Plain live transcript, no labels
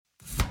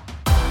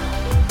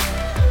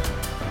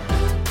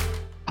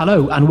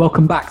Hello and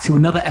welcome back to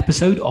another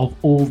episode of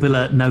All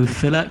Villa No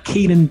Filler.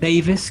 Keinan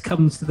Davis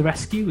comes to the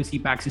rescue as he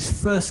bags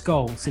his first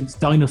goal since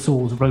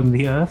dinosaurs roamed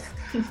the earth.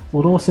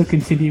 We'll also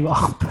continue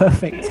our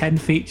Perfect 10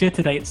 feature.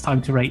 Today it's time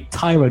to rate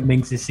Tyrone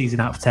Mings' season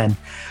out of 10.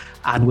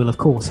 And we'll of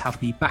course have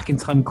the Back in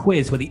Time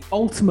quiz where the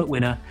ultimate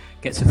winner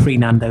gets a free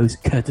Nando's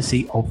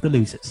courtesy of the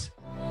losers.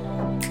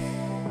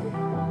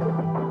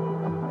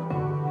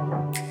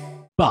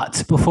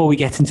 But before we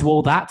get into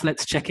all that,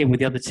 let's check in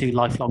with the other two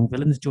lifelong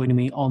villains joining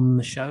me on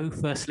the show.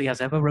 Firstly, as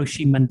ever,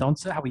 Roisin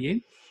Mendonça, how are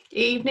you?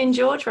 Evening,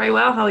 George. Very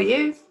well. How are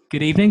you?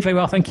 Good evening. Very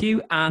well, thank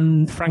you.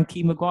 And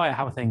Frankie Maguire,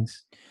 how are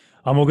things?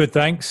 I'm all good,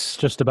 thanks.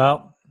 Just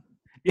about.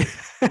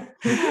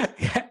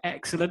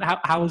 Excellent.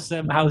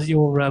 How's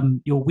your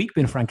week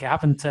been, Frankie? I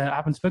haven't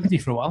spoken to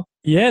you for a while.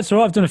 Yeah, it's all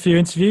right. I've done a few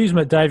interviews.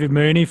 Met David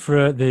Mooney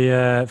from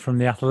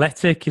the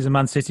Athletic. He's a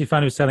Man City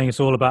fan who's telling us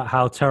all about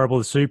how terrible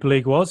the Super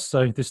League was.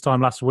 So this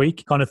time last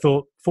week, kind of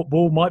thought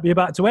football might be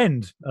about to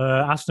end.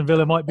 Aston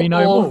Villa might be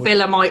no more. Or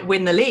Villa might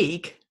win the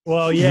league.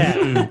 Well,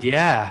 yeah.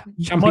 Yeah.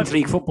 Champions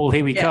League football,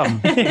 here we come.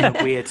 In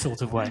a weird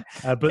sort of way.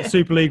 But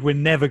Super League, we're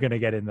never going to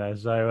get in there.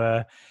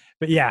 So,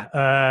 but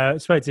yeah,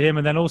 spoke to him.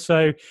 And then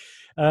also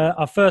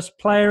our first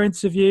player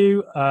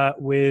interview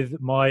with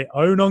my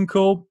own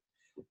uncle,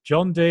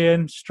 John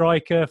Dean,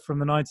 striker from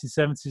the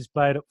 1970s,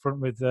 played up front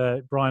with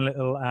Brian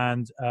Little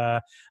and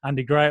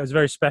Andy Gray. It was a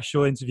very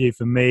special interview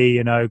for me,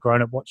 you know,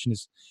 growing up watching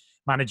his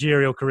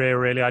managerial career,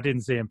 really. I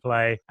didn't see him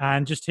play.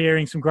 And just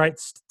hearing some great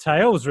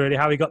tales, really,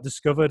 how he got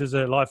discovered as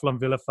a lifelong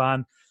Villa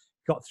fan,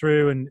 got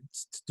through and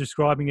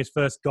describing his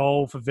first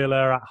goal for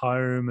Villa at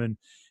home and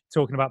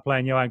talking about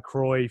playing Johan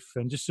Cruyff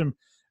and just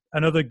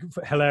another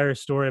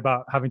hilarious story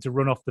about having to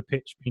run off the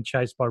pitch being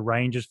chased by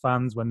Rangers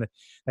fans when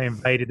they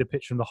invaded the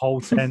pitch from the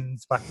Holte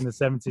End back in the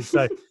 70s.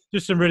 So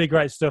just some really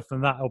great stuff,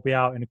 and that'll be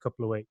out in a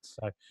couple of weeks.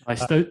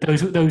 So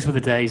those were the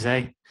days,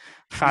 eh?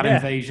 Fan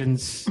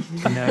invasions,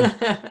 you know,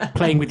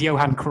 playing with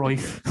Johan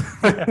Cruyff.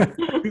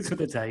 Those were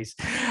the days.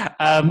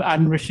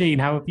 And Roisin,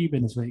 how have you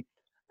been this week?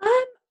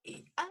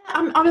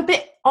 I'm a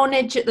bit on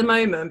edge at the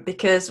moment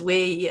because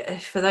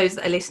for those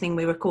that are listening,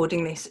 we're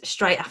recording this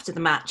straight after the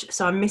match.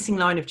 So I'm missing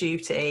Line of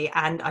Duty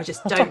and I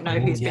just don't know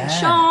who's been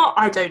shot.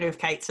 I don't know if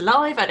Kate's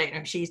alive. I don't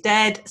know if she's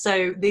dead.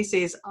 So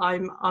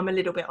I'm a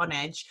little bit on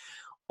edge.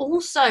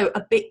 Also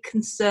a bit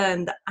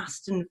concerned that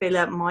Aston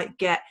Villa might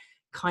get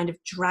kind of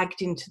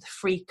dragged into the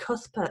Free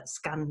Cuthbert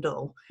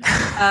scandal.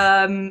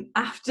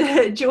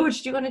 After,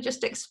 George, do you want to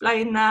just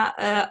explain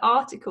that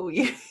article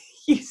you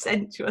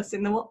sent to us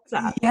in the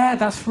WhatsApp? Yeah,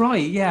 that's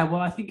right. Yeah, well,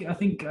 I think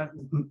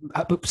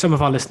some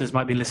of our listeners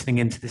might be listening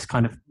into this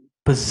kind of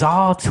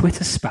bizarre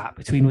Twitter spat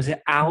between, was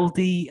it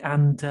Aldi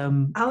and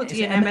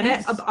Aldi and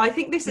M&S? I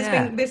think this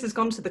has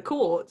gone to the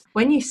court.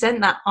 When you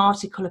sent that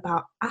article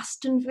about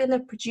Aston Villa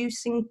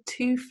producing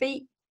 2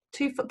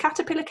 foot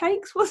caterpillar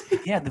cakes, was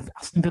it? Yeah, the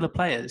Aston Villa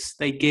players,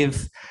 they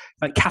give,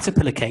 like,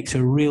 caterpillar cakes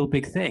are a real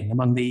big thing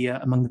among the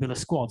Villa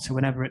squad. So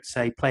whenever it's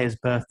a player's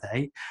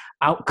birthday,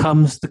 out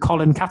comes the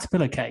Colin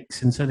caterpillar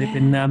cakes, and so they're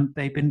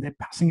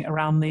passing it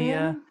around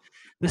the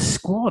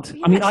squad.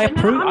 Yeah, I mean, I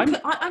approve.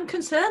 I'm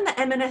concerned that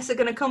M&S are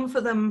going to come for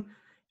them.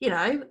 You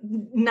know,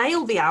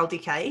 nail the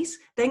Aldi case,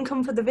 then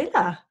come for the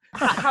Villa.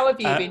 How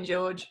have you been,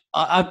 George?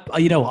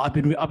 You know what? I've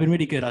been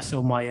really good. I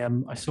saw my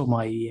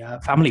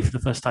family for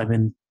the first time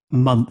in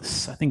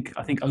months. I think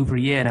over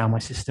a year now. My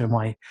sister and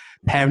my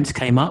parents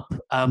came up,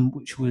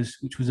 which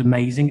was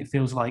amazing. It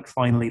feels like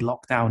finally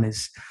lockdown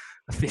is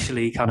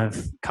officially kind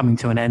of coming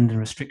to an end and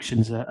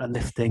restrictions are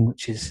lifting,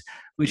 which has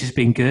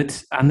been good.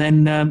 And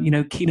then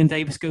Keinan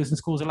Davis goes and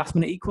scores a last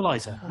minute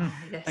equaliser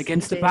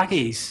against the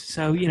Baggies.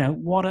 So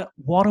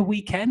what a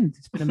weekend!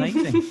 It's been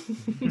amazing.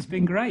 It's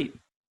been great.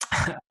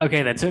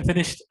 Okay then, so it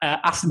finished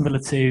Aston Villa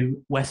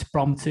 2, West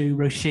Brom 2.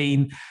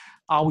 Roisin,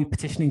 are we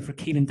petitioning for a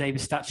Keinan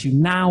Davis statue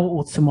now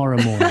or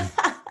tomorrow morning?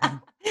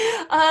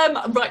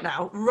 Right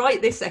now,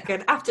 right this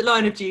second, after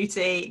Line of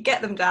Duty,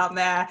 get them down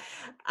there,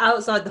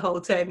 outside the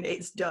Holte End,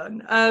 it's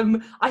done.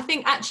 I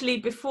think actually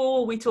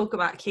before we talk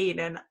about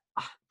Keinan,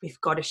 we've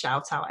got to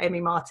shout out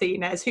Emi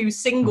Martinez, who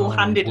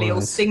single-handedly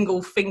or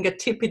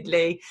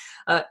single-finger-tippedly,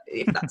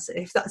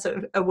 if that's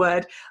a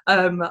word,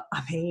 I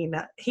mean,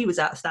 he was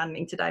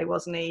outstanding today,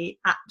 wasn't he?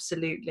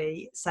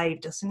 Absolutely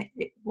saved us, and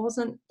it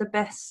wasn't the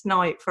best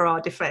night for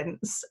our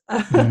defence.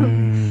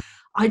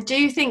 I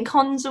do think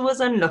Konsa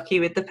was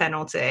unlucky with the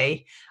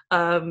penalty,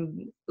 or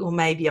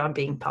maybe I'm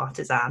being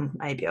partisan.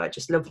 Maybe I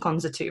just love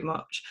Konsa too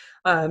much.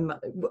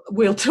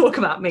 We'll talk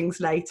about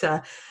Mings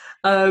later.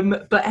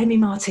 But Emi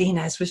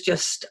Martinez was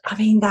just, I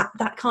mean,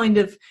 that kind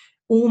of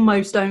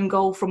almost own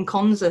goal from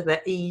Konsa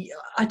that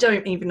I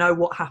don't even know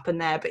what happened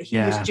there, but he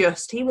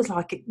was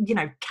like,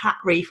 cat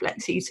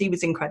reflexes. He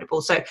was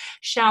incredible. So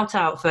shout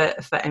out for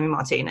Emi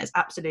Martinez.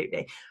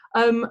 Absolutely.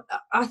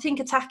 I think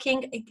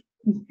attacking,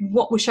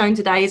 what we're showing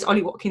today is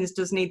Ollie Watkins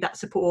does need that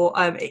support.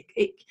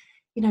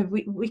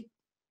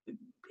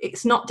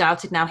 It's not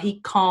doubted now.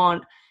 He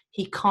can't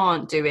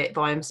do it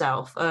by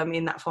himself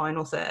in that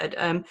final third.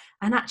 And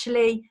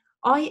actually,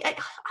 I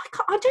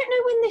don't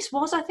know when this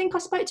was. I think I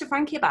spoke to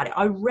Frankie about it.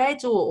 I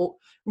read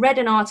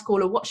an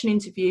article or watched an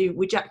interview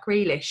with Jack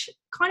Grealish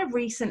kind of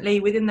recently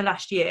within the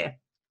last year.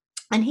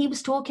 And he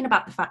was talking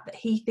about the fact that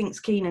he thinks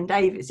Keenan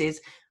Davis is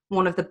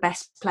one of the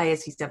best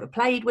players he's ever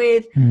played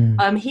with.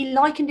 He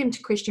likened him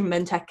to Christian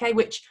Benteke,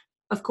 which,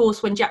 of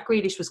course, when Jack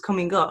Grealish was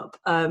coming up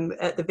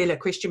at the Villa,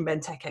 Christian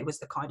Benteke was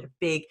the kind of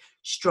big,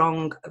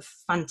 strong,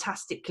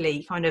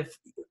 fantastically kind of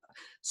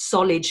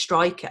solid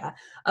striker.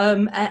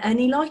 And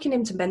he likened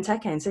him to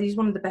Benteke and said he's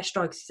one of the best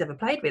strikers he's ever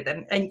played with.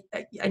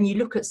 And you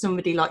look at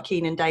somebody like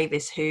Keenan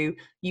Davis, who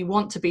you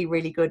want to be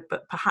really good,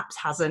 but perhaps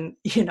hasn't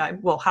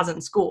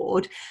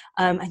scored.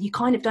 And you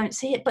kind of don't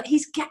see it. But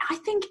I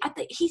think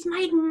he's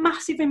made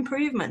massive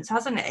improvements,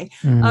 hasn't he?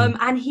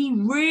 And he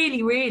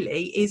really,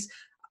 really is.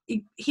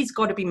 He's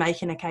got to be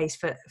making a case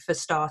for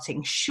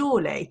starting,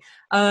 surely.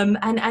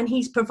 And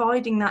he's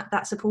providing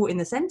that support in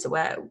the centre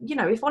where,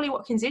 if Ollie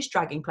Watkins is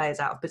dragging players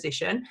out of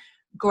position,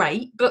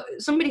 great, but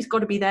somebody's got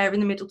to be there in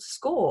the middle to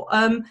score.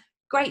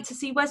 Great to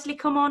see Wesley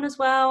come on as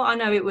well. I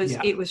know it was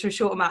for a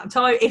short amount of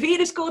time. If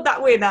he'd have scored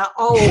that winner,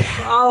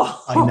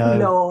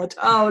 Lord.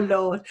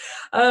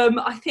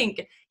 I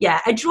think,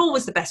 a draw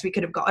was the best we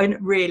could have gotten,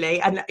 really.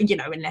 And,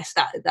 unless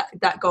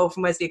that goal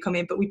from Wesley had come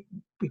in, but we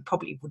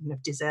probably wouldn't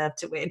have deserved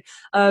to win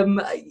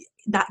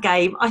that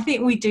game. I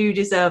think we do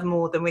deserve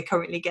more than we're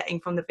currently getting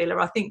from the Villa.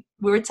 I think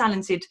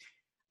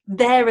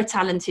they're a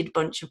talented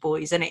bunch of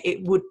boys, and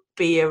it would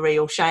be a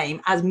real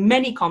shame, as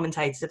many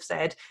commentators have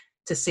said,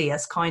 to see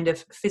us kind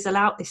of fizzle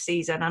out this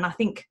season. And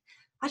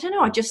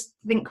I just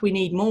think we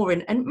need more,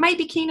 and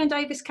maybe Keenan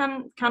Davis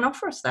can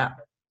offer us that.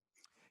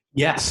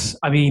 Yes,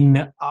 I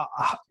mean,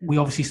 we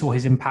obviously saw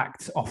his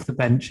impact off the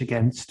bench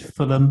against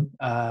Fulham,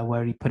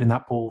 where he put in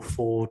that ball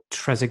for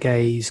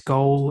Trezeguet's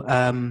goal.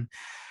 And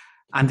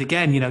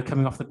again,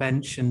 coming off the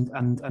bench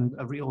and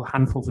a real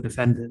handful for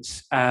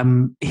defenders.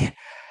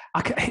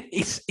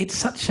 It's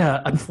such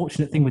an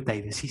unfortunate thing with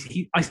Davis.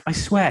 I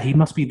swear he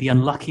must be the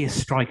unluckiest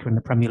striker in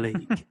the Premier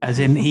League. As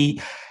in,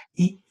 he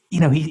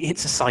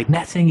hits a side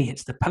netting, he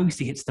hits the post,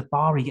 he hits the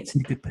bar, he gets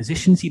into good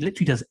positions. He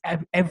literally does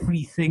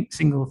everything,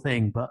 single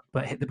thing, but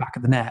hit the back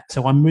of the net.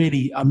 So I'm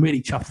really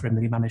chuffed for him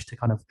that he managed to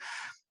kind of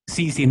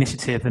seize the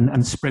initiative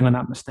and spring on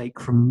that mistake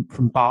from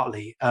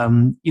Bartley.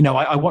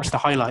 I watched the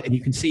highlight and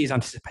you can see his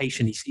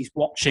anticipation. He's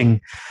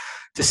watching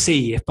to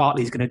see if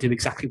Bartley is going to do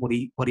exactly what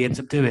he ends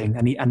up doing,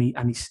 and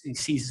he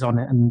seizes on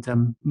it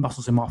and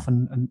muscles him off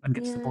and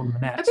gets the ball in the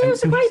net. I mean, it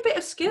was a great bit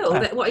of skill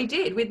that what he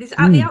did with this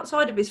at the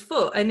outside of his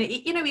foot, and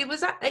it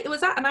was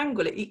at an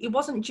angle. It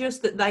wasn't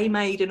just that they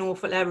made an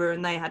awful error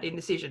and they had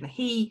indecision.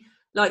 He,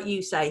 like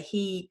you say,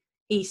 he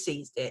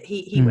seized it.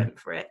 He went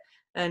for it,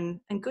 and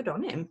good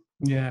on him.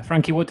 Yeah,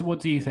 Frankie, what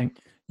do you think?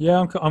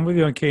 Yeah, I'm with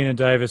you on Keenan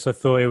Davis. I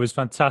thought it was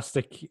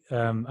fantastic,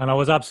 and I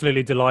was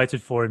absolutely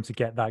delighted for him to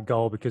get that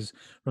goal, because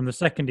from the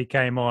second he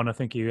came on, I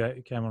think he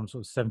came on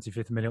sort of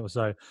 75th minute or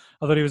so,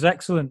 I thought he was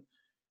excellent.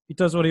 He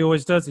does what he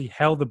always does. He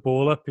held the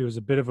ball up. He was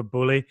a bit of a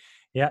bully.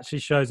 He actually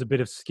shows a bit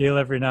of skill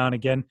every now and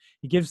again.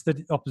 He gives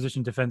the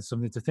opposition defence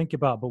something to think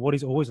about, but what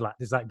he's always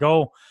lacked is that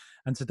goal.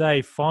 And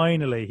today,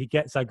 finally, he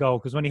gets that goal,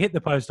 because when he hit the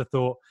post, I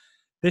thought,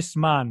 this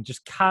man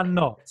just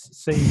cannot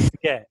seem to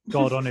get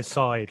God on his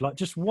side. Like,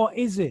 just what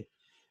is it?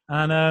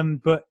 And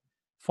but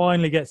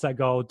finally gets that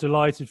goal.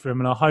 Delighted for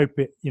him, and I hope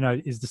it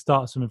is the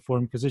start of something for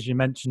him, because as you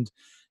mentioned,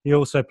 he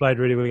also played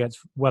really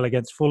well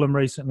against Fulham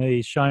recently.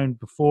 He's shown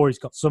before he's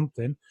got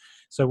something,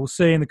 so we'll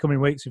see in the coming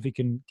weeks if he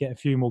can get a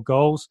few more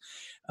goals.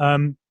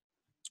 It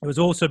was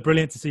also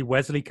brilliant to see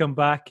Wesley come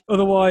back.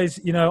 Otherwise,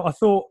 I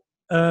thought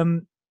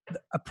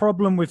a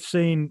problem we've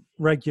seen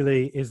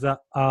regularly is that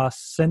our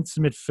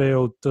centre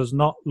midfield does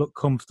not look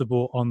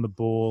comfortable on the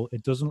ball.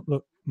 It doesn't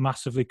look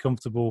massively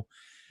comfortable.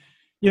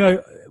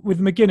 With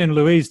McGinn and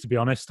Luiz, to be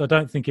honest, I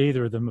don't think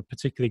either of them are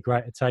particularly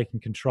great at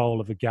taking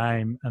control of a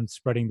game and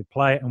spreading the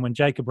play. And when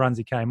Jacob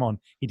Ramsey came on,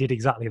 he did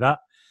exactly that.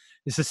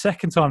 It's the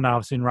second time now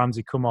I've seen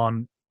Ramsey come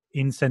on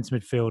in centre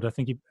midfield. I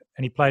think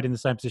he played in the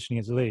same position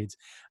against Leeds,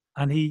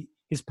 and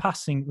his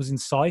passing was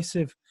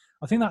incisive.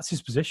 I think that's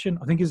his position.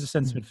 I think he's a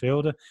centre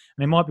midfielder,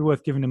 and it might be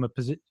worth giving him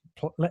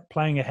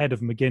playing ahead of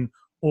McGinn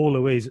or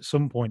Luiz at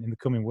some point in the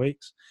coming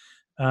weeks.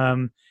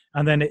 And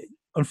then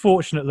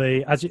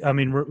unfortunately,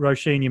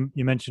 Roisin,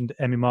 you mentioned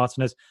Emi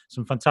Martinez,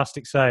 some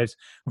fantastic saves.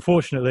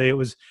 Unfortunately, it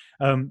was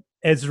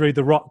Ezri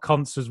the Rock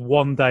Concer's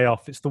one day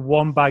off. It's the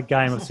one bad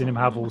game I've seen him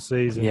have all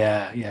season.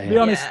 Yeah.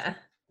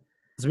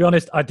 To be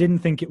honest, I didn't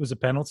think it was a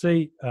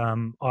penalty.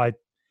 I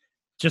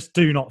just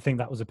do not think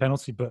that was a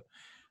penalty, but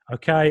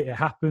okay, it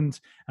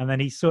happened. And then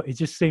he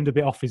just seemed a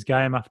bit off his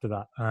game after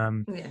that.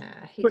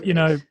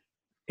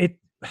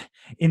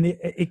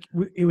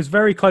 It was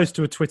very close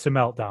to a Twitter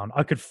meltdown.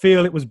 I could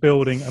feel it was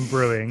building and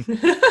brewing.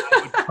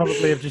 I would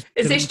probably have just.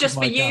 Is this just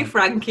for you,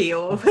 Frankie?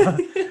 Or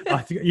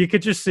I think you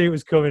could just see it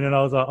was coming, and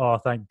I was like, "Oh,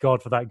 thank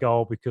God for that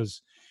goal!"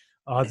 Because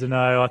I don't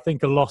know. I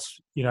think a loss.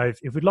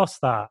 If we'd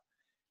lost that,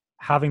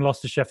 having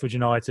lost to Sheffield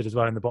United as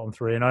well in the bottom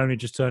three, and only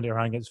just turned it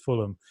around against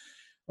Fulham,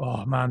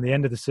 oh man, the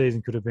end of the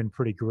season could have been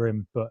pretty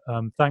grim, but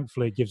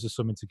thankfully it gives us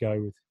something to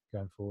go with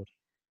going forward.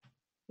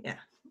 Yeah,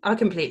 I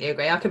completely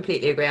agree. I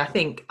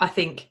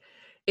think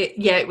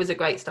it was a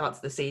great start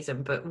to the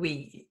season, but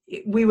we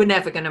were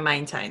never going to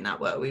maintain that,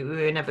 were we? We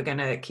were never going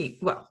to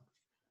keep, well,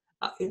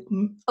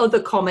 other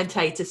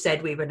commentators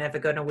said we were never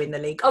going to win the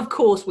league. Of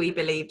course, we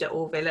believed it,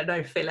 all Villa,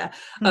 no filler.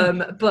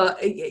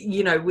 But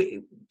you know,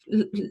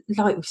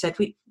 like we said,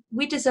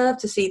 we deserve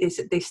to see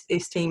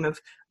this team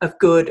of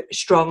good,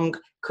 strong,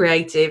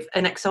 creative,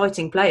 and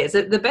exciting players.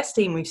 The best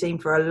team we've seen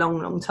for a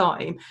long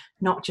time,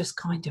 not just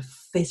kind of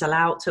fizzle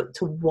out to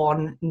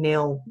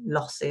 1-0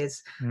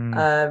 losses.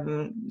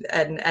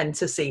 And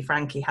to see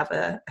Frankie have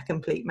a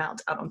complete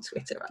meltdown on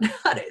Twitter,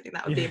 I don't think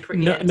that would be a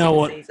pretty end to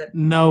the season.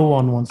 No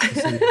one wants to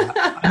see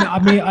that.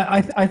 I mean,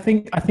 I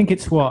think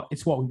it's what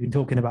we've been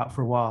talking about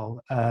for a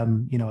while.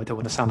 You know, I don't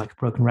want to sound like a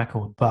broken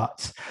record,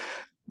 but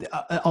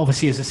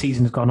obviously as the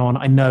season has gone on,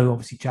 I know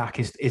obviously Jack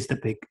is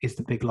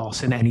the big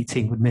loss, and any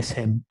team would miss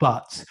him.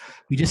 But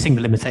we just think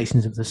the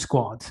limitations of the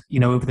squad. You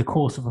know, over the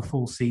course of a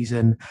full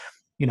season,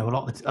 you know, a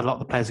lot of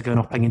the players are going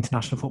off playing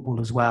international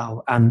football as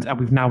well, and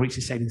we've now reached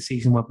the stage of the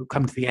season where we've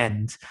come to the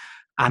end,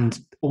 and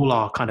all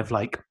our kind of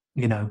like,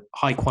 you know,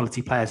 high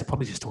quality players are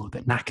probably just all a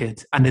bit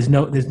knackered, and there's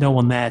no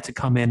one there to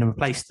come in and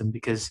replace them,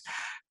 because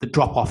the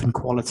drop off in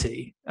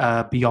quality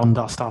beyond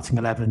our starting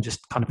 11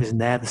 just kind of isn't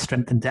there. The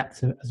strength and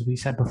depth, as we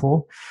said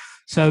before.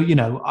 So, you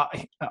know,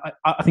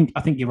 I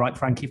think you're right,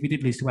 Frankie. If we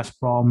did lose to West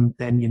Brom,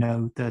 then, you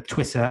know, the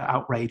Twitter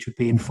outrage would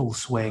be in full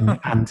swing,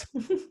 and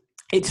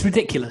it's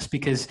ridiculous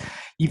because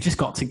you've just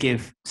got to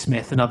give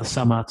Smith another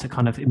summer to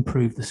kind of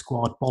improve the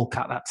squad, bulk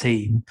out that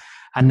team,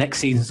 and next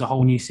season's a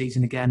whole new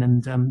season again,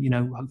 and you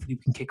know, hopefully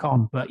we can kick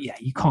on. But yeah,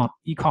 you can't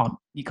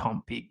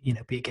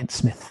be against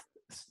Smith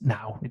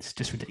now. It's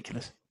just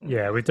ridiculous.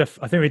 Yeah,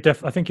 I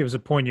think it was a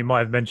point you might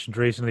have mentioned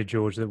recently,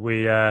 George,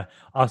 that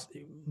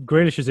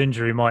Grealish's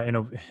injury might, in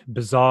a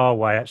bizarre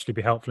way, actually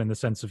be helpful in the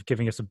sense of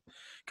giving us a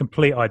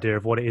complete idea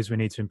of what it is we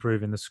need to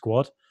improve in the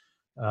squad.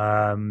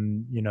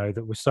 You know,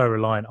 that we're so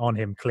reliant on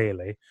him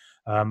clearly,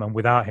 and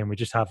without him we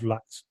just have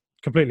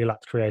completely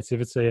lacked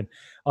creativity, and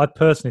I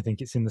personally think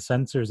it's in the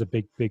centre is a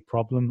big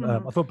problem. I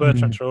thought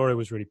Bertrand Traore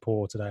was really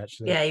poor today,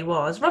 actually. Yeah, he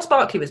was. Ross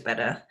Barkley was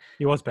better.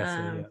 He was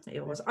better, yeah.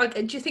 He was.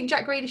 Do you think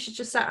Jack Grealish is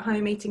just sat at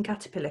home eating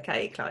caterpillar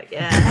cake? Like,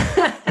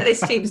 yeah,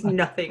 this team's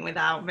nothing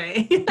without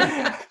me. In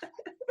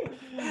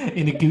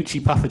a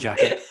Gucci puffer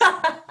jacket.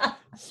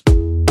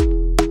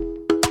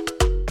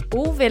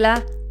 All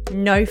Villa,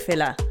 no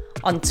filler.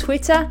 On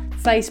Twitter,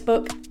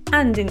 Facebook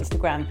and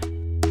Instagram.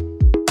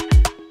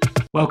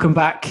 Welcome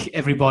back,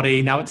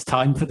 everybody. Now it's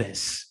time for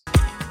this.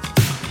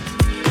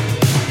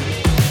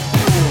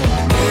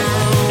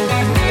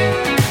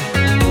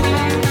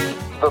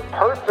 The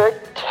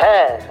Perfect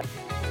 10.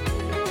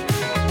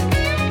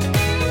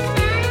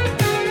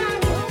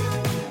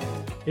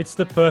 It's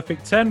the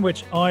Perfect 10,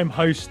 which I'm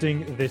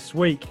hosting this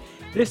week.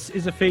 This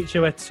is a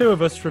feature where two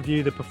of us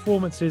review the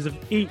performances of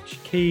each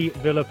key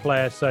Villa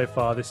player so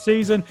far this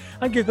season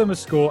and give them a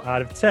score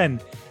out of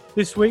 10.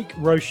 This week,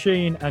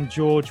 Roisin and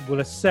George will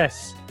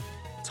assess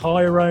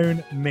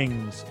Tyrone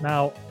Mings.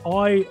 Now,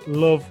 I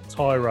love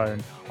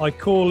Tyrone. I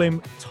call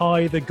him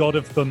Ty, the God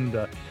of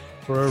Thunder,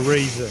 for a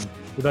reason.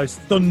 With those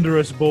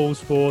thunderous balls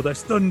forward,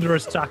 those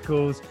thunderous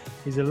tackles.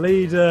 He's a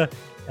leader.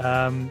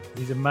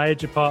 He's a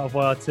major part of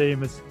why our team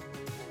has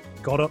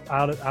got up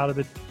out of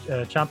the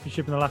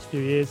championship in the last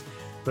few years.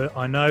 But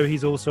I know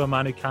he's also a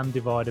man who can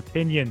divide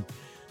opinion.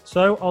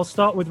 So I'll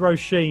start with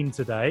Roisin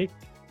today.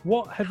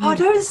 What have you... Oh,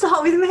 don't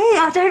start with me.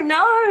 I don't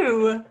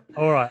know.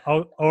 All right.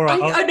 No,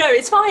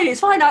 it's fine. It's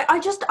fine. I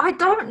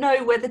don't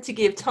know whether to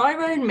give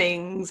Tyrone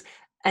Mings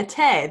a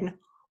 10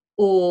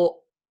 or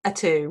a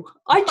 2.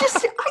 I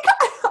just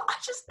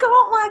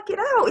can't work it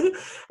out.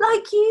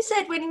 Like you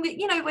said, when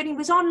he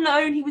was on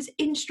loan, he was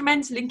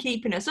instrumental in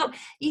keeping us up.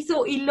 He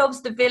thought he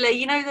loves the Villa.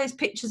 You know those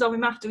pictures of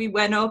him after he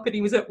went up and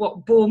he was at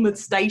Bournemouth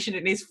Station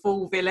in his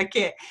full Villa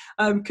kit,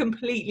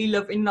 completely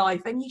loving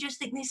life. And you just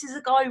think this is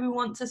a guy we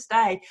want to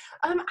stay.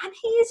 And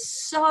he is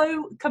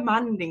so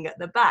commanding at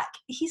the back.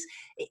 He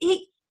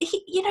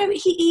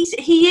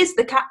is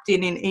the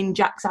captain in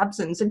Jack's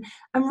absence, and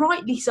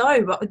rightly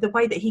so. But the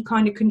way that he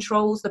kind of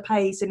controls the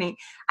pace, and he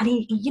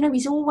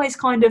he's always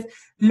kind of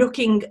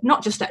looking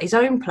not just at his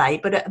own play,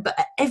 but at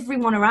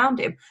everyone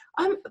around him.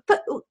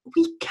 But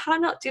we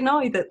cannot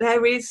deny that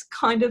there is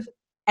kind of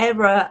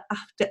error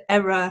after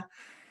error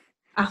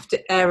after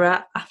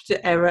error after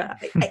error,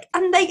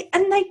 and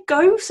they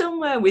go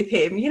somewhere with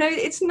him. You know,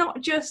 it's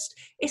not just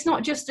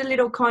a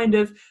little kind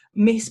of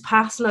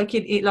mispass like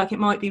it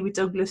might be with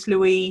Douglas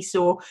Luiz,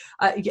 or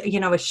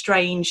a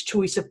strange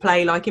choice of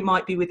play like it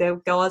might be with El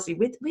Ghazi.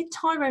 With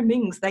Tyrone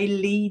Mings, they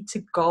lead to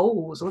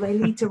goals, or they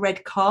lead to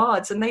red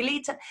cards, and they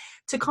lead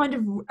to kind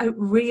of a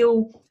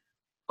real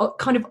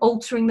kind of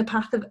altering the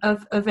path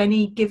of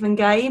any given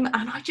game.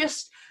 And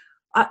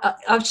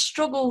I've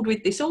struggled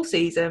with this all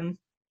season.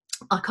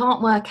 I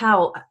can't work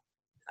out,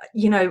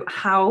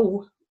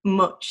 how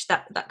much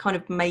that kind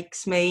of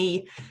makes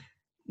me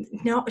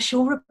not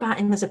sure about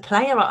him as a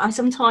player. I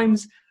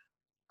sometimes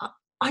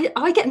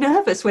I get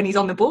nervous when he's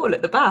on the ball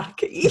at the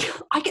back.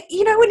 I get,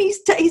 when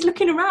he's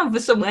looking around for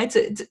somewhere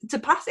to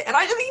pass it, and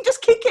I think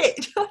just kick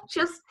it.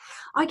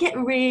 I get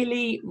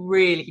really,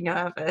 really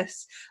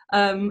nervous.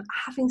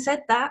 Having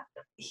said that,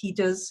 he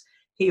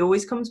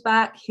always comes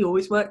back. He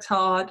always works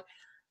hard.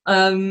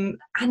 And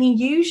he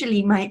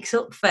usually makes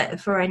up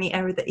for any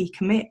error that he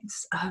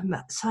commits.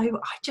 So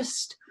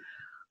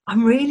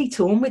I'm really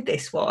torn with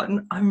this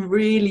one. I'm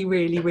really,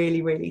 really,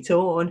 really, really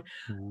torn.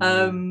 Do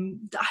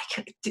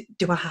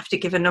I have to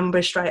give a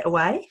number straight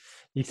away?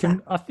 You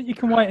can. I think you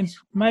can wait, and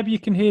maybe you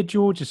can hear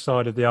George's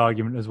side of the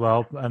argument as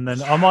well, and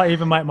then I might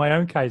even make my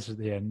own case at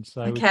the end.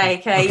 So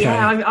okay.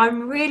 Yeah,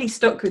 I'm really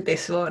stuck with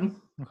this one.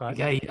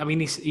 Okay. Yeah, I mean,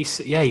 he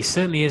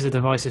certainly is a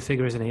divisive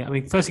figure, isn't he? I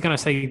mean, firstly, can I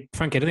say,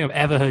 Frankie, I don't think I've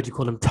ever heard you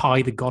call him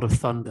Ty, the God of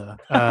Thunder.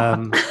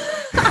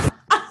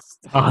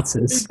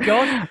 Starters. He's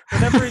gone.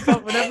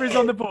 Whenever he's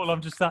on the ball,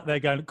 I'm just sat there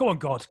going, "Go on,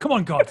 God! Come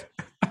on, God!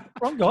 Come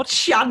on, God!"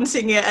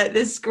 Chanting it at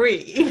the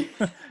screen.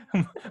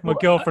 My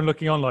girlfriend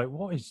looking on like,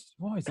 what is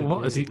it?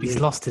 What is he? He's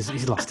lost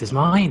his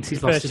mind.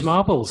 He's lost his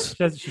marbles.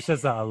 She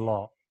says that a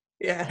lot.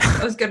 Yeah,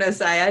 I was going to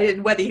say,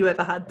 whether you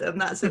ever had them,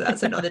 that's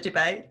another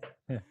debate.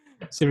 Yeah.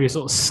 Serious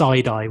sort of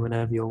side eye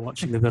whenever you're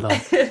watching the Villa.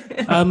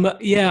 Oh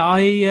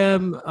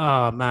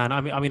man,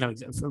 I mean,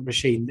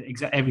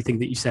 Rasheen, everything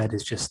that you said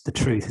is just the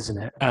truth, isn't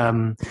it?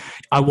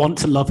 I want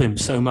to love him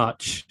so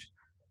much.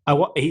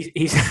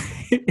 He's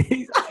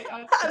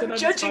I'm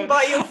judging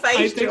by your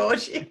face,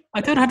 George.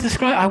 I don't know how to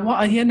describe.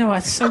 I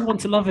so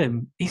want to love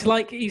him. He's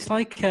like you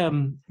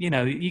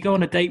go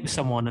on a date with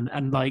someone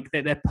and like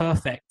they're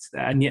perfect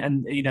and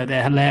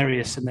they're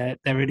hilarious and they're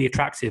really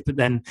attractive, but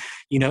then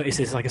you notice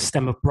there's like a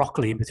stem of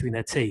broccoli in between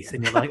their teeth,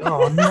 and you're like,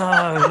 oh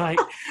no,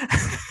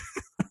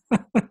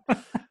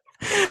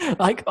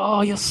 like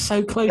oh, you're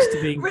so close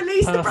to being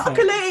release perfect.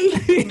 the broccoli,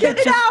 get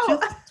it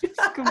out.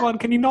 Just, come on,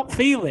 can you not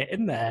feel it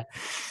in there?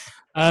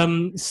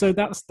 So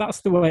that's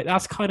the way.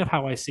 That's kind of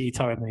how I see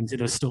Tyrone Mings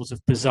in a sort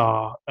of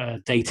bizarre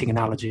dating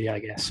analogy, I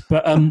guess.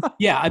 But I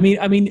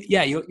mean,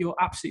 you're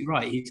absolutely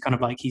right. He's kind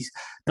of like he's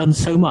done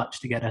so much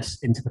to get us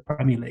into the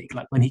Premier League.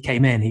 Like when he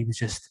came in, he was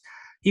just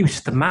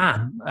the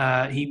man.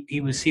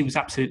 He was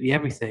absolutely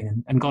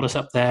everything and got us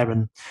up there.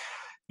 And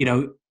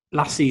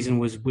last season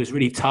was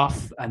really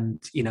tough,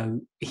 and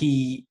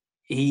he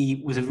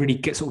was a really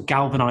sort of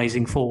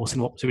galvanising force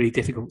in what was a really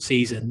difficult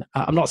season.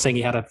 I'm not saying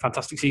he had a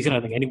fantastic season. I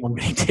don't think anyone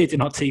really did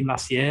in our team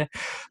last year,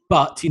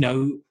 but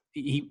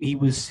he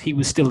was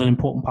still an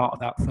important part of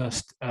that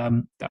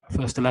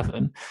first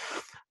 11.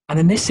 And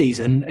in this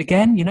season,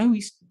 again,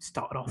 he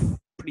started off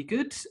pretty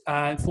good.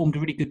 Formed a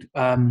really good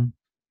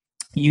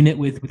unit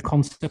with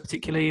Konsa,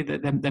 particularly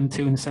them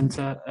two in the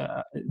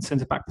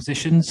centre back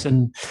positions,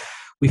 and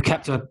we've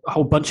kept a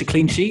whole bunch of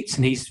clean sheets,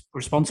 and he's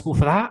responsible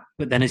for that.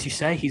 But then, as you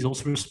say, he's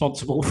also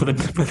responsible for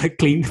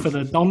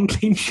the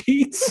non-clean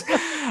sheets.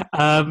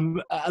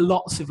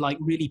 Lots of like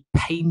really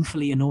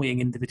painfully annoying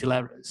individual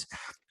errors,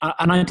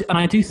 and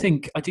I do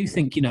think as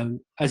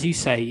you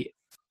say,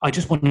 I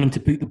just want him to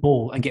boot the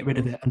ball and get rid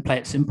of it and play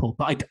it simple.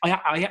 But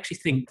I actually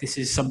think this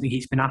is something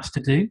he's been asked to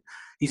do.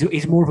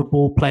 He's more of a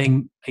ball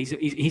playing.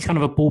 He's kind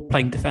of a ball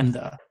playing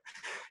defender.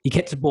 He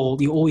gets the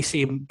ball. You always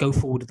see him go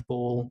forward with the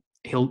ball.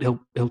 He'll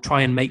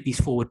try and make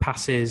these forward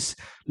passes,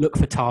 look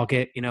for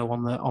target,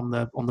 on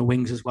the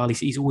wings as well.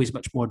 He's always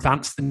much more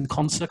advanced than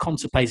Konsa.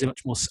 Konsa plays a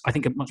much more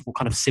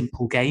kind of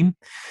simple game.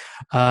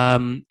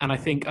 And I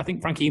think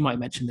Frankie, you might have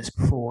mentioned this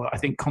before. I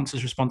think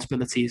Konsa's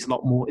responsibility is a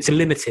lot more. It's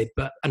limited,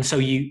 so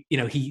he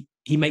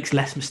makes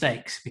less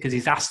mistakes because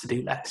he's asked to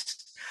do less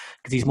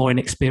because he's more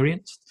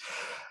inexperienced.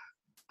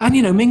 And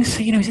Mings,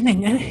 he's in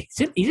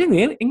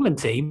the England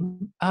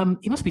team.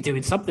 He must be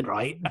doing something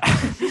right.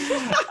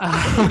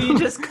 You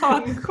just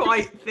can't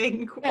quite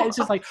think. Yeah, it's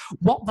just like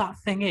what that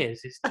thing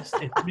is. It's just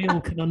a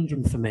real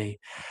conundrum for me.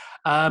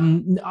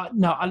 I'm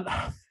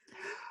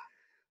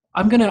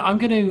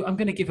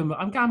gonna give him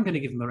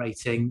a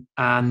rating,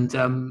 and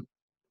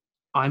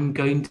I'm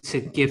going to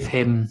give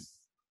him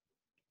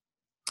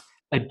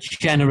a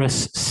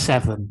generous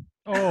 7.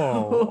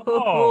 Oh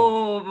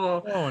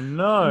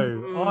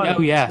no!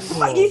 Oh yes.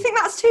 What, you think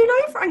that's too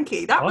low,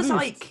 Frankie? That was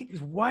like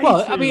way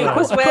well, too I mean, low. that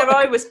was where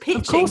I was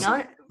pitching.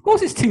 Of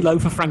course, it's too low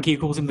for Frankie, who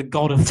calls him the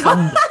God of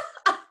Thunder.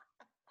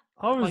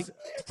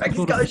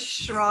 Frankie's got a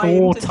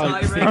shrine to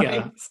Thor-type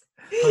Tyrone.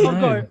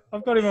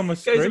 I've got him on my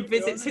screen. Goes and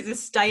visits his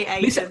estate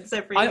agents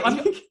every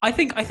week. I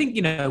think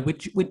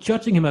we're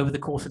judging him over the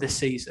course of this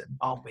season,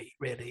 aren't we?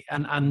 Really,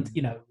 and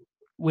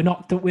we're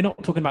not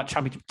talking about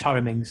Championship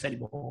Tyrone Mings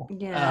anymore.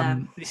 Yeah.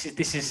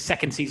 This is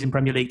second season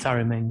Premier League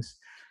Tyrone Mings,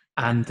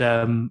 and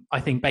I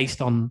think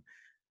based on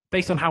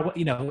how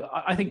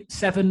I think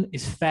 7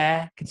 is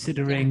fair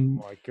considering.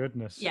 Oh my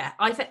goodness. Yeah,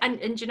 I think,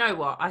 and you know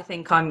what? I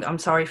think I'm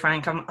sorry,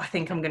 Frank. I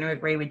think I'm going to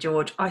agree with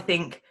George. I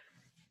think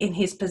in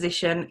his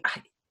position,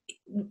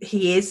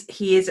 he is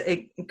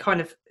a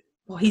kind of.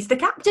 Well, he's the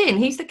captain.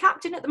 He's the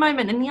captain at the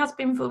moment, and he has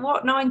been for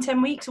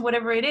 9-10 weeks or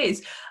whatever it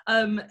is.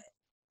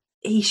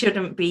 He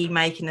shouldn't be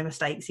making the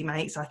mistakes he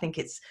makes. I think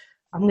it's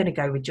I'm going to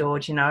go with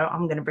George.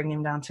 I'm going to bring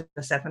him down to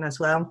a 7 as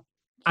well.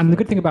 And the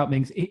good thing about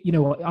Mings, you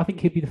know what? I think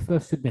he'd be the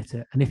first to admit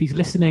it. And if he's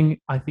listening,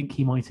 I think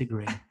he might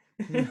agree.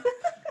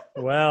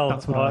 Well,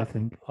 That's what I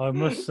think. I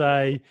must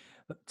say,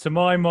 to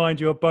my mind,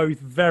 you're both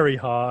very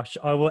harsh.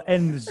 I will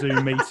end the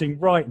Zoom meeting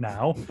right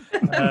now.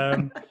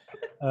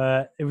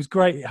 It was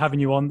great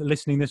having you on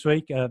listening this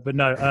week, but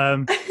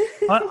no.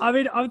 I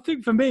mean, I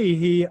think for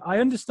me, I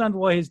understand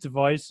why he's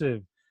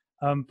divisive,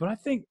 but I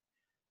think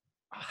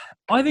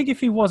if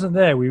he wasn't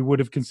there, we would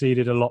have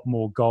conceded a lot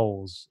more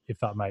goals, if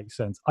that makes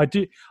sense. I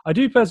do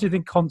personally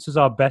think Conte is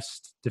our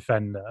best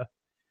defender,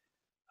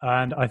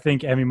 and I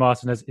think Emi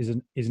Martinez is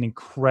an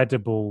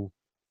incredible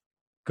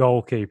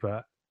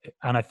goalkeeper,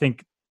 and I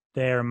think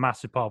they're a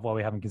massive part of why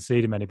we haven't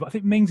conceded many. But I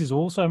think Mings is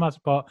also a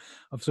massive part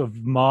of sort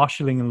of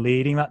marshalling and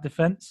leading that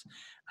defence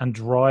and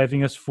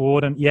driving us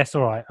forward. And yes,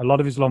 all right, a lot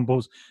of his long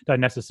balls don't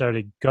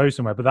necessarily go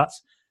somewhere, but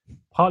that's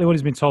partly what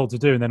he's been told to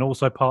do, and then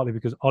also partly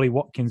because Ollie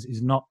Watkins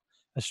is not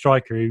a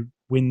striker who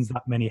wins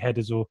that many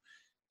headers or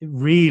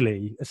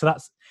really. So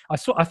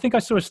I think I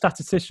saw a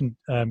statistician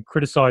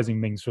criticising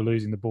Mings for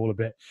losing the ball a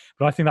bit,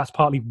 but I think that's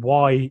partly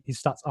why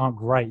his stats aren't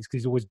great, because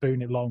he's always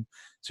booting it long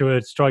to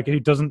a striker who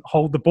doesn't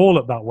hold the ball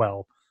up that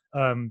well.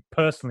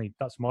 Personally,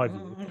 that's my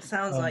view.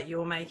 Sounds like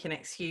you're making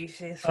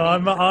excuses.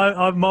 I'm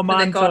my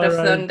man. The God of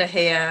Thunder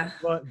here.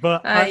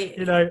 But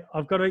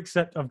I've got to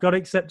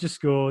accept your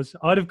scores.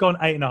 I'd have gone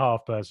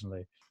 8.5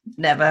 personally.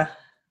 Never.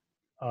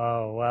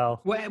 Oh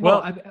well.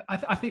 Well,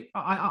 I think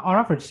our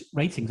average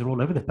ratings are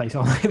all over the place,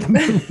 aren't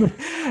they?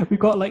 We've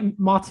got like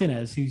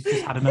Martinez, who's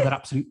just had another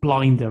absolute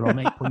blinder on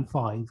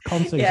 8.5.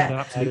 Conte's had an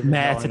absolute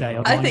mare today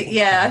on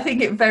 9.5. I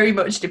think it very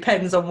much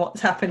depends on what's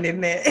happened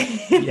in the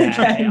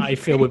game. I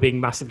feel we're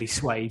being massively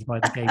swayed by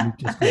the game we've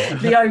just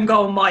watched. The own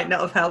goal might not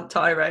have helped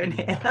Tyrone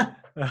here.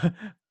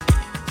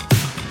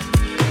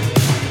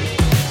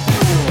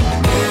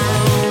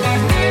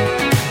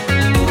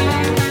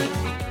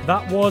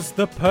 That was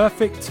the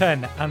perfect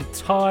 10, and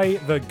Ty,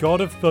 the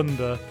God of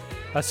Thunder,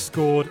 has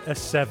scored a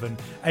 7.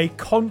 A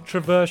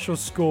controversial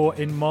score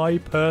in my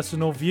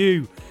personal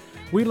view.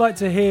 We'd like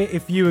to hear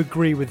if you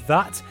agree with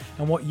that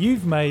and what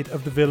you've made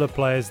of the Villa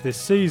players this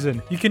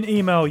season. You can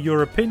email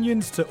your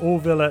opinions to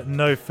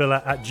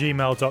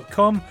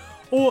allvillanofiller@gmail.com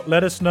or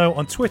let us know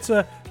on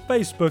Twitter,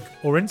 Facebook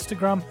or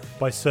Instagram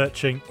by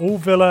searching All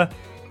Villa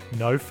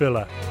No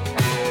Filler.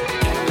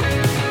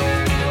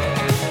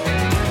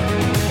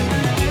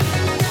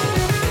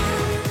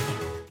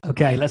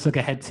 Okay, let's look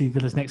ahead to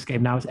Villa's next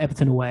game now. It's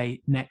Everton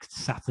away next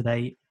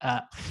Saturday.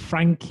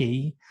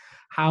 Frankie,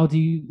 how do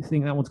you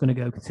think that one's going to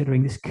go,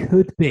 considering this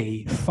could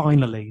be,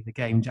 finally, the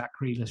game Jack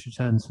Grealish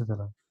returns for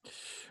Villa?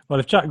 Well,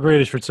 if Jack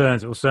Grealish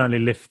returns, it will certainly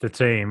lift the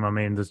team. I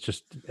mean, there's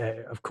just,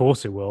 of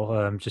course it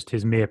will, just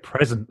his mere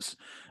presence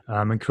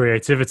and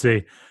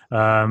creativity.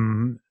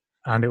 And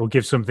it will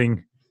give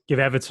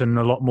Everton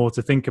a lot more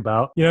to think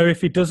about. You know,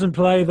 if he doesn't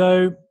play,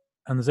 though,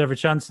 and there's every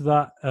chance of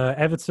that,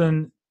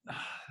 Everton...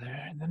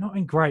 They're not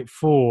in great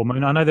form. I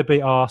mean, I know they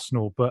beat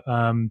Arsenal, but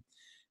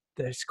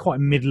it's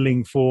quite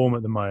middling form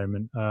at the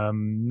moment.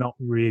 Not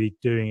really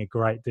doing a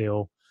great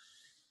deal.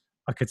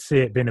 I could see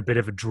it being a bit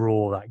of a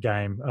draw, that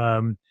game.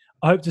 I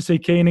hope to see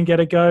Keenan get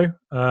a go.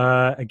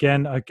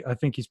 Again, I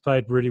think he's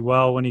played really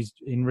well when he's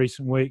in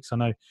recent weeks. I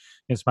know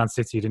against Man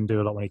City he didn't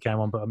do a lot when he came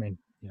on, but I mean,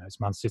 it's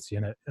Man City,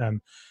 isn't it?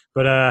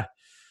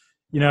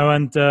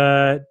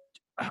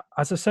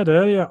 As I said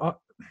earlier,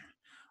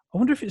 I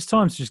wonder if it's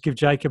time to just give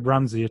Jacob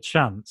Ramsey a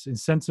chance in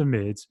centre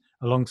mid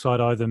alongside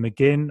either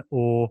McGinn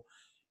or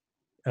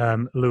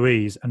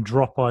Louise, and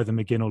drop either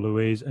McGinn or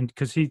Louise. And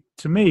because he,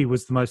 to me,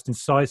 was the most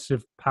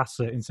incisive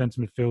passer in centre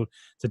midfield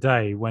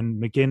today,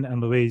 when McGinn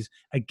and Louise,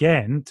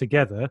 again,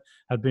 together,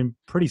 had been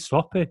pretty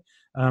sloppy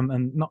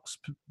and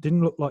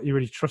didn't look like you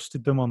really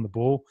trusted them on the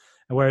ball.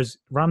 Whereas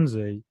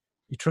Ramsey,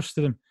 you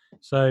trusted him.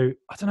 So,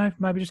 I don't know,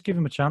 maybe just give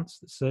him a chance.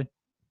 Let's see.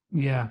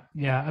 Yeah.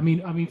 I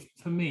mean,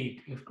 for me,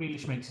 if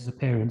Grealish makes his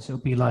appearance,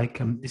 it'll be like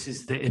this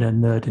is the inner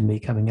nerd in me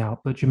coming out.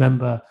 But do you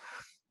remember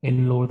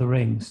in Lord of the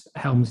Rings,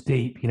 Helm's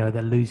Deep?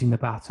 They're losing the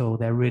battle,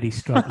 they're really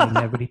struggling,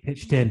 they're really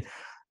pitched in,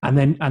 and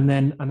then I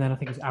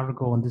think it's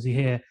Aragorn. Does he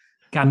hear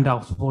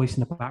Gandalf's voice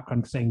in the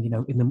background saying,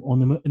 in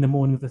the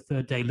morning of the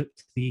third day, look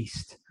to the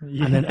east,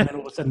 and then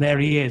all of a sudden there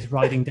he is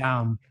riding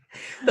down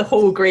the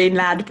Hall Green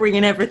lad,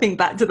 bringing everything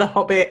back to the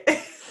Hobbit.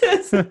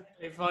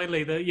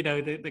 Finally,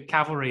 the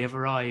cavalry have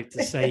arrived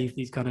to save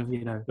these kind of,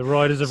 the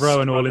Riders of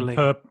Rowan all in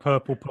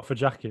purple puffer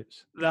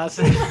jackets. That's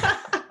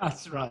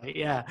right,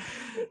 yeah.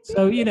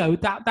 So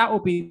that will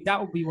be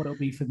what it'll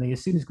be for me.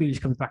 As soon as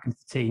Grealish comes back into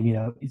the team,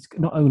 it's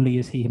not only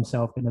is he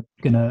himself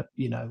gonna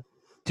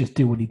just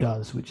do what he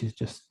does, which is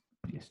just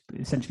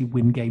essentially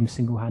win games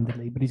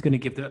single-handedly, but he's going to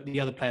give the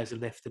other players a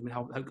lift and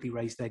hopefully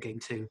raise their game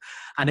too.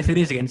 And if it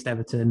is against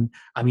Everton,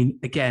 I mean,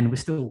 again, we're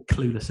still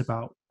clueless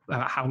about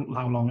how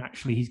long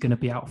actually he's going to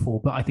be out for,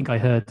 but I think I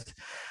heard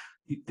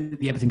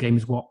the Everton game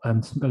is what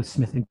both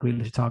Smith and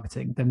Grealish are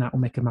targeting. Then that will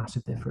make a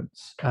massive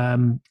difference. I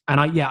mean,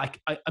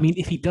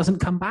 if he doesn't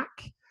come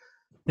back,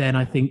 then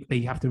I think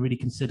they have to really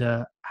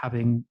consider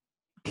having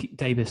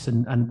Davis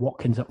and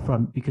Watkins up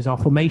front, because our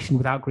formation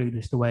without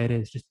Grealish, the way it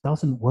is, just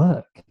doesn't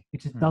work.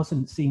 It just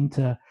doesn't seem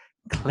to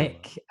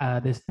click.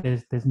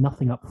 There's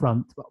nothing up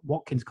front. But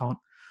Watkins can't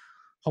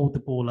hold the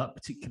ball up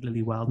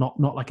particularly well,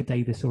 not like a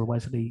Davis or a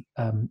Wesley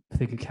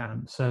figure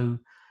can. So,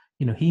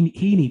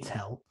 he needs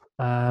help.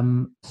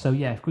 So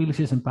yeah, if Grealish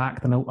isn't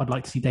back, then I'd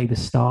like to see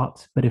Davis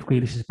start. But if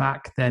Grealish is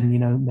back,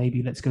 then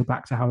maybe let's go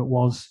back to how it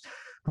was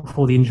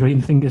before the injury,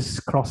 and fingers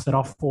crossed that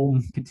our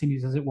form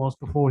continues as it was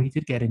before he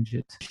did get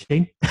injured.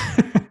 Shane,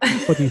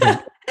 what do you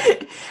think?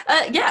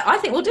 Yeah, I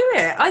think we'll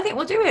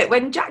do it.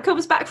 When Jack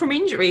comes back from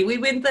injury, we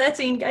win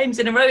 13 games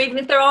in a row. Even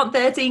if there aren't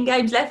 13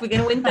 games left, we're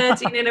going to win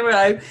 13 in a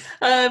row.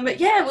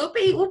 Yeah,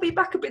 we'll be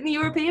back up in the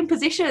European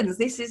positions.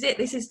 This is it.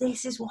 This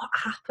is what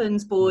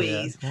happens,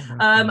 boys.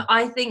 Yeah,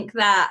 I think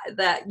that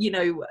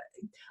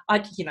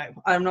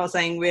I'm not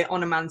saying we're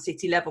on a Man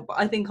City level, but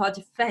I think our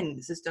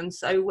defence has done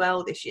so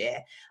well this year,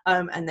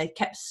 and they've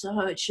kept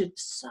such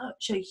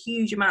a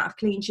huge amount of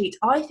clean sheets.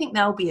 I think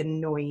they'll be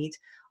annoyed.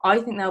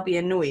 In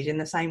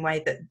the same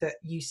way that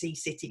you see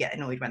City get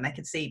annoyed when they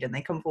concede and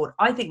they come forward.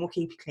 I think we'll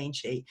keep a clean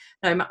sheet.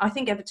 No, I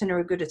think Everton are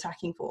a good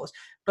attacking force,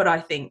 but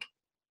I think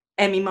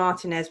Emi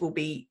Martinez will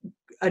be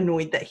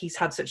annoyed that he's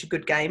had such a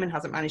good game and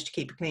hasn't managed to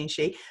keep a clean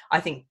sheet. I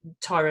think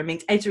Tyrone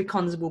Mings, Ezri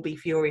Konsa will be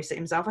furious at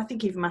himself. I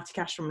think even Matty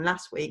Cash from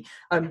last week,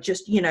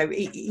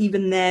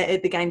 even there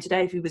at the game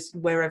today, if he was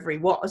wherever he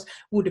was,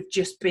 would have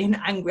just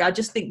been angry. I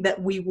just think that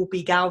we will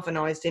be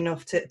galvanised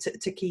enough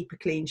to keep a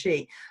clean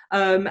sheet.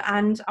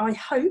 And I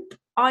hope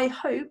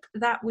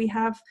that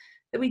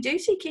we do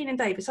see Keenan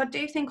Davis. I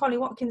do think Ollie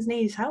Watkins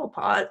needs help.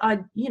 I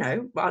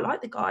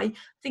like the guy. I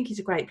think he's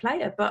a great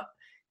player, but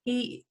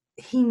he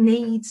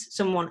needs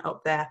someone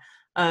up there,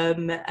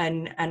 and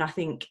I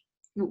think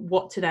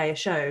what today has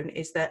shown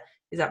is that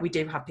we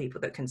do have people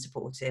that can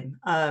support him.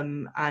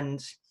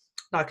 And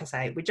like I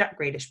say, with Jack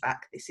Grealish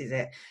back, this is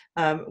it.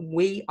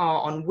 We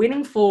are on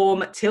winning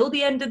form till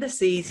the end of the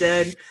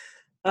season.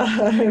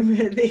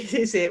 This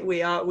is it.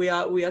 We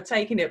are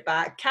taking it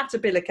back.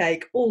 Caterpillar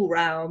cake all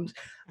round.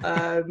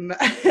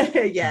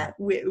 Yeah,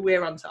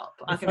 we're on top.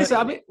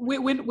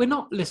 We're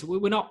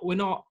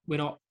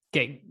not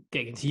getting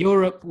into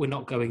Europe. We're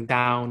not going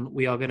down.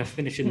 We are going to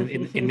finish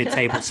in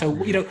mid-table. So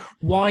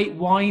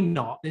why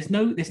not? There's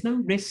no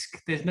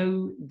risk. There's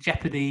no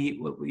jeopardy.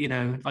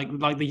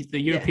 Like the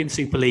European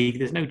Super League.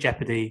 There's no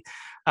jeopardy.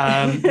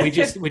 We're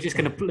just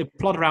going to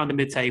plod around the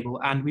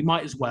mid-table, and we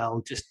might as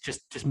well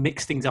just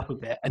mix things up a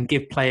bit and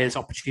give players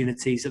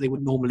opportunities that they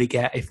would normally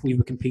get if we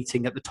were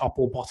competing at the top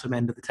or bottom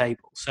end of the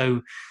table.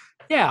 So.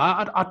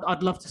 Yeah,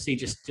 I'd love to see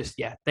just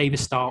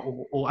Davis start,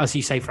 or as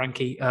you say,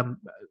 Frankie,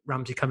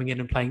 Ramsey coming in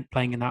and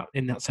playing in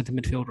that centre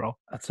midfield role.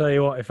 I tell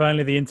you what, if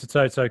only the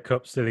Intertoto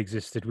Cup still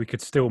existed, we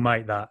could still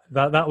make that.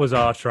 That was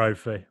our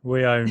trophy.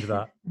 We owned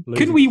that.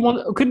 Couldn't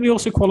we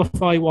also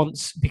qualify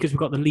once because we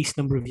got the least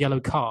number of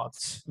yellow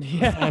cards?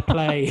 Yeah, fair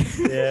play.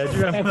 Yeah, do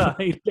you remember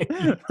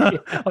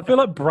that? I feel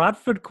like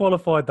Bradford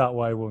qualified that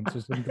way once,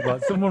 or something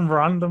like someone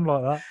random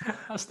like that.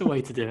 That's the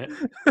way to do it.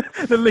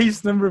 The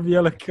least number of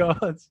yellow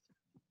cards.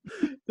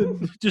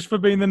 Just for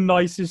being the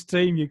nicest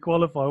team, you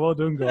qualify. Well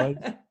done, guys.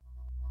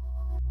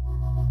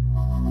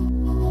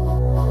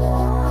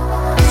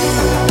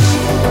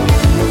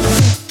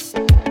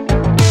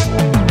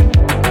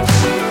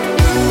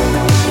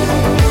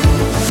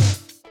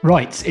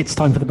 Right, it's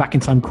time for the Back in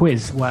Time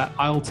quiz, where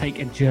I'll take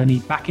a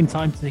journey back in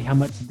time to see how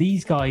much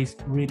these guys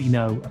really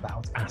know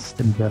about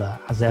Aston Villa.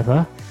 As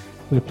ever,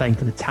 we're playing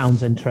for the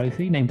Townsend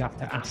Trophy, named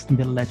after Aston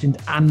Villa legend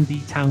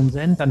Andy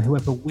Townsend, and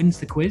whoever wins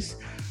the quiz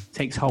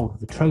takes hold of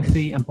the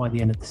trophy, and by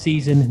the end of the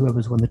season,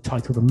 whoever's won the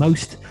title the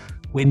most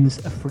wins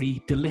a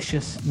free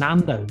delicious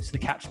Nando's. The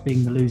catch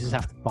being the losers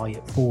have to buy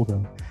it for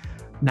them.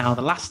 Now,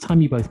 the last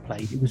time you both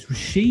played, it was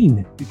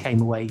Rasheen who came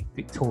away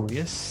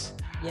victorious.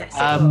 Yes, it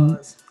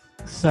was.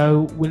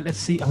 So let's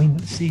see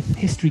if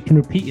history can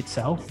repeat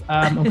itself.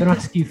 I'm going to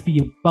ask you for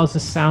your buzzer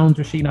sounds,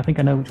 Rasheen. I think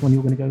I know which one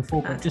you're going to go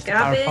for, but just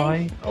Gabby, to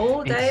clarify,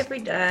 all day, every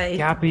day.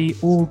 Gabby,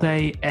 all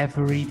day,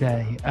 every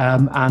day.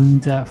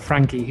 And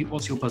Frankie,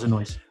 what's your buzzer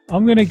noise?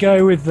 I'm going to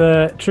go with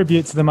the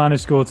tribute to the man who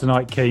scored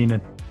tonight,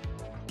 Keenan.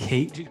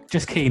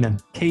 Just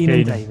Keenan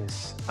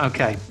Davis.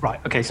 Okay,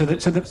 right. Okay, so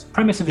the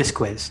premise of this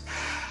quiz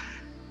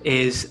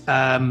is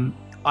I'm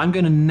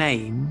going to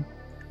name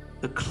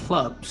the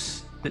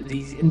clubs that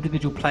these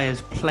individual players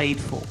played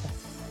for,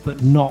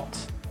 but not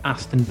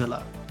Aston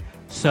Villa.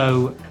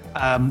 So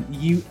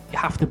you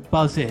have to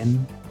buzz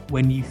in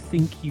when you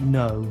think you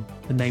know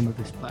the name of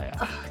this player.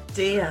 Oh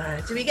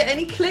dear! Do we get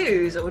any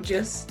clues or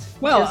just?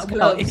 Well,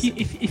 clubs?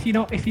 if you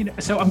know,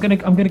 so I'm gonna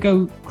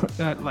go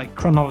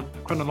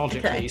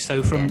chronologically. Okay.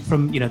 So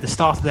from the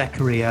start of their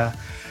career.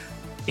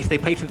 If they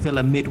played for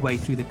Villa midway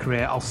through the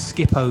career, I'll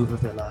skip over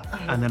Villa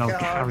and then I'll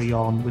carry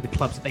on with the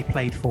clubs that they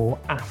played for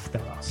after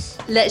us.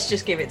 Let's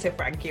just give it to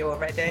Frankie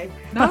already.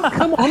 No,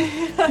 come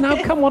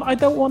on. I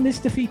don't want this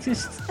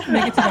defeatist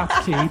negative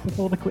attitude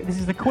before the quiz. This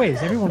is the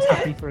quiz. Everyone's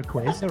happy for a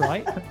quiz, all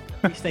right?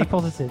 We stay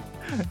positive.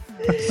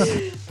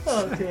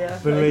 Oh dear.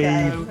 Believe.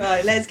 Okay.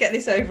 Right, let's get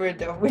this over and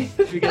done with.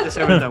 Should we get this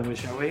over and done with,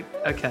 shall we?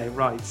 Okay,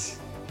 right.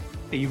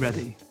 Are you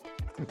ready?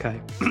 Okay.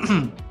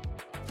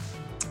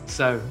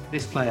 So,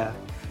 this player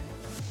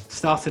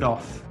started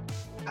off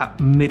at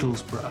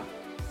Middlesbrough.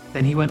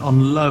 Then he went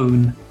on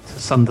loan to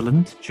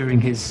Sunderland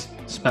during his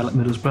spell at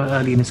Middlesbrough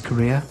early in his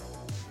career.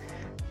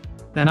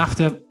 Then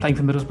after playing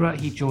for Middlesbrough,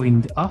 he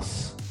joined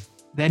us.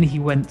 Then he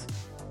went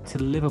to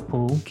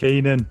Liverpool.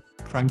 Keenan.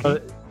 Frankie.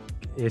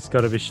 It's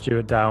got to be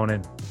Stuart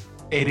Downing.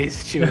 It is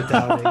Stuart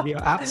Downing.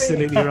 You're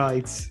absolutely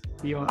right.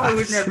 I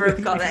would never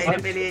have got that in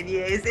a million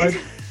years.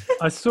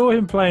 I saw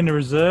him playing a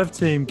reserve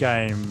team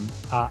game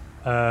at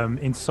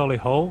in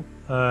Solihull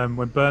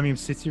when Birmingham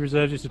City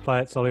reserves used to play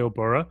at Solihull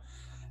Borough,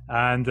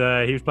 and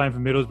he was playing for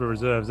Middlesbrough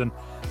reserves. And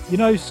you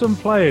know, some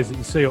players that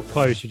you see up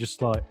close, you're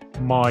just like,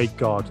 my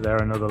God,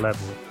 they're another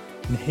level.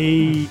 And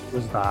he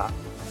was that.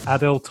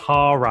 Adel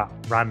Taarabt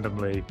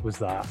randomly was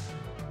that.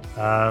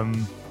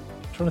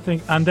 Trying to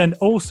think, and then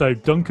also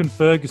Duncan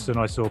Ferguson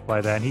I saw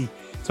play there, and he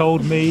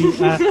told me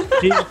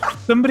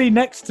somebody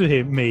next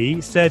to me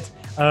said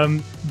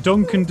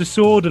Duncan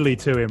disorderly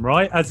to him,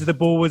 right, as the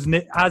ball was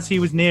as he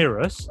was near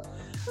us,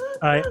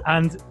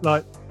 and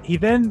like he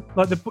then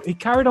he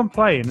carried on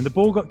playing, and the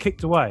ball got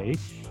kicked away.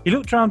 He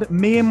looked around at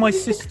me and my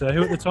sister,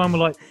 who at the time were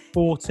like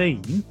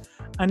 14,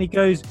 and he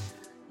goes,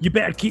 "You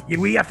better keep your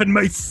wee effing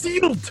mouth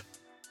sealed."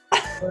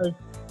 So,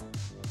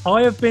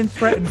 I have been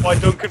threatened by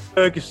Duncan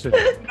Ferguson.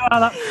 You know how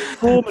that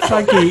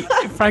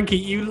Frankie,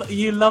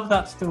 you love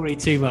that story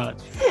too much.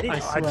 I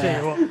swear. I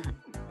tell you what,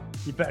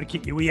 you better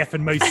keep your wee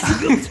effing mouth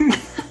sealed.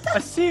 I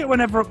see it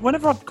whenever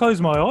I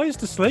close my eyes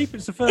to sleep.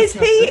 It's the first. Is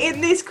he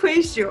in this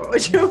quiz,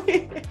 George?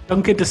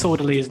 Duncan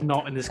Disorderly is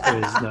not in this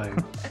quiz, no.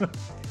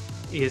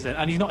 He isn't,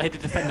 and he's not here to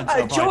defend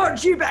himself.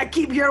 George, you better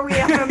keep your wee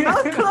effing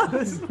mouth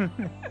closed.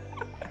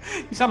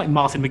 You sound like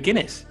Martin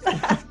McGuinness.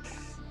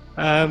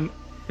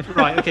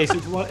 Right, okay, so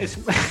it's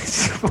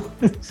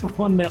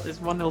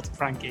 1-0 to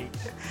Frankie.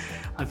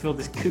 I feel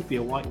this could be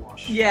a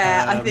whitewash.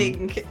 Yeah, I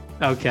think.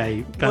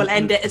 Okay. We'll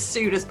end it as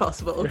soon as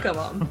possible. Come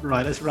on.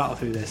 Right, let's rattle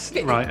through this.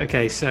 Right,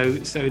 okay, so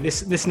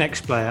this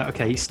next player,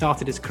 okay, he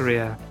started his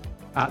career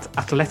at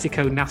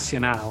Atlético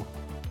Nacional.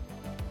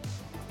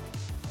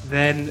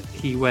 Then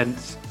he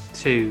went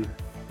to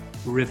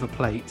River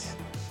Plate.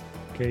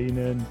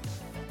 Keenan.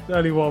 There's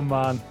only one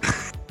man.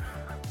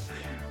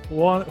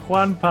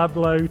 Juan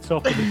Pablo,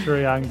 top of the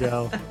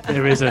triangle.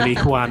 There is only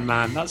Juan,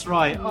 man. That's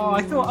right. Oh,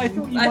 I thought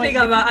you might.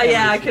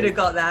 I could have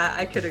got that.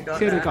 I could have got that.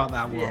 Could have got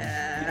that one.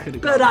 Yeah.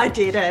 But I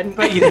didn't.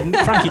 But you didn't.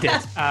 Frankie did.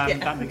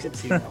 That makes it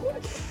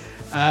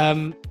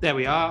 2-0. There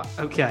we are.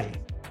 Okay.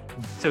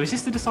 So is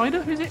this the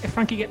decider? Is it? If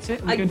Frankie gets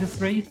it, we're going to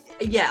 3.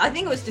 Yeah, I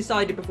think it was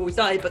decided before we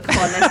started. But come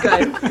on, let's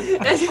go.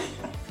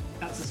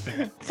 That's the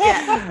spirit.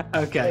 Yeah.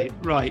 Okay.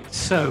 Right.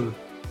 So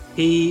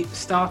he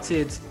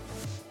started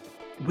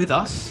with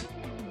us.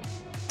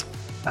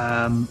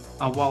 And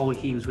while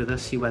he was with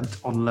us, he went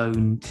on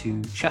loan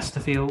to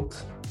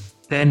Chesterfield.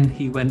 Then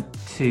he went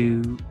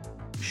to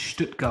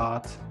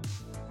Stuttgart.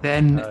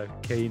 Then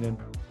Keenan.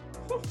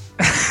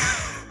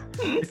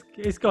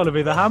 It's got to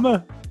be the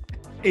Hammer.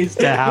 It's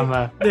the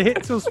Hammer. The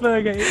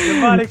Hitzelsberger. The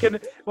mannequin.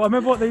 Well, I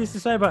remember what they used to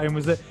say about him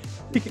was that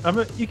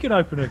you can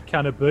open a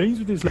can of beans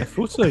with his left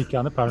foot, so he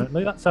can,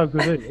 apparently. That's how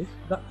good he is.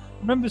 I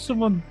remember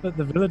someone at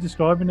the Villa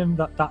describing him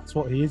that's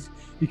what he is.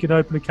 He can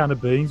open a can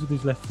of beans with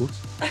his left foot.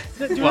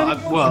 Do you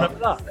remember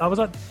that? I was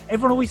like,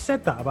 everyone always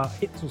said that about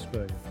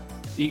Hitzelsberger.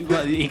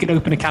 He can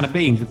open a can of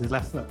beans with his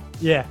left foot.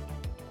 Yeah.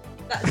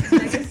 That's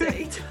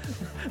legacy.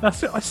 I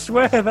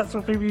swear that's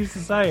what people used to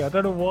say. I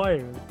don't know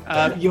why.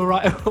 You're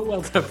right.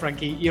 Well done,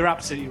 Frankie. You're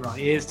absolutely right.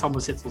 He is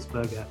Thomas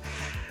Hitzelsberger.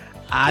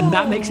 And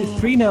that makes it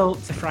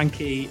 3-0 to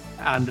Frankie,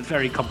 and a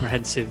very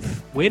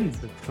comprehensive win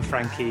for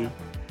Frankie.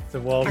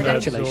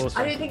 Congratulations.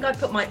 I don't think I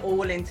put my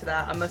all into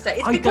that, I must say.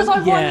 It's because I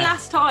won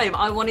last time.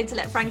 I wanted to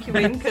let Frankie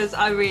win because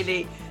I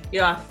really,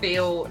 I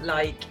feel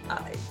like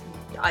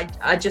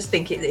I just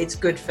think it's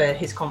good for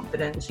his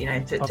confidence,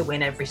 to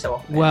win every so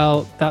often.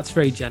 Well, that's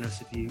very generous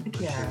of you.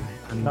 Yeah.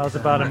 And that was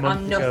about a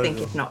month ago. I'm nothing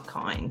if not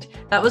kind.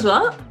 That was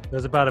what? It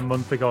was about a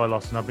month ago I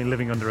lost, and I've been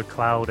living under a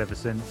cloud ever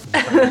since.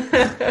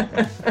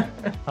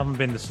 Haven't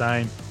been the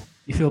same.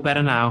 You feel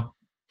better now?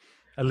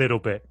 A little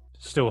bit.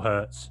 Still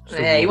hurts.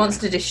 He wants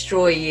to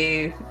destroy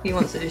you. He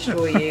wants to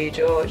destroy you,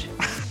 George.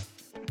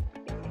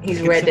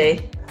 He's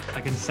ready.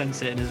 I can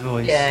sense it in his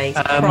voice. Yeah, he's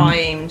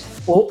primed.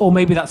 Or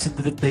maybe that's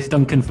his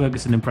Duncan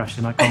Ferguson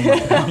impression. I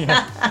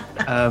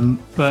can't.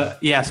 But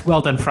yes,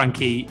 well done,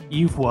 Frankie.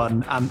 You've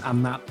won,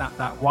 and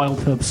that wild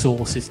herb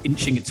sauce is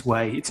inching its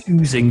way. It's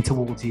oozing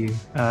towards you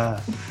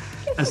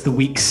as the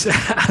weeks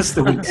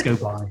go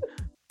by.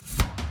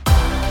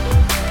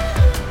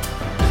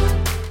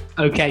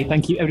 Okay,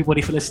 thank you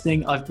everybody for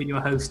listening. I've been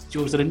your host,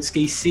 George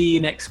Zelinsky. See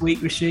you next week,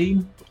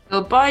 Rasheen.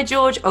 Goodbye,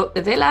 George. Up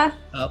the Villa.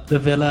 Up the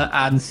Villa,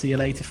 and see you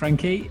later,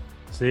 Frankie.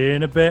 See you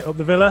in a bit. Up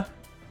the Villa.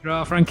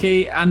 Hurrah,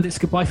 Frankie, and it's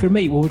goodbye from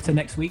me. We'll return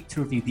next week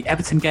to review the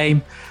Everton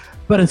game.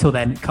 But until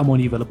then, come on,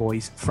 you Villa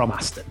boys from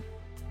Aston.